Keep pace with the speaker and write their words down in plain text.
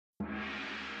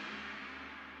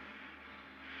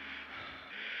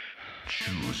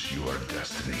Choose your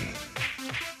destiny.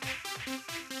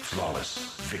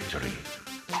 Flawless victory.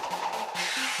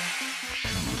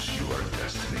 Choose your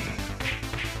destiny.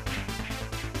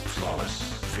 Flawless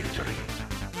victory.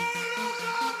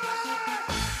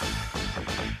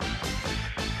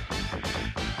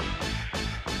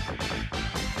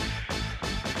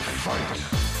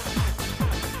 Fight!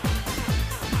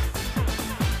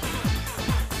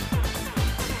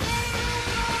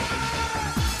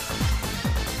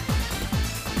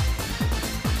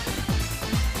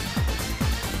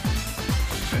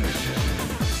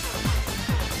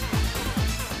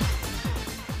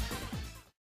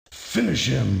 Finish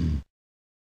him!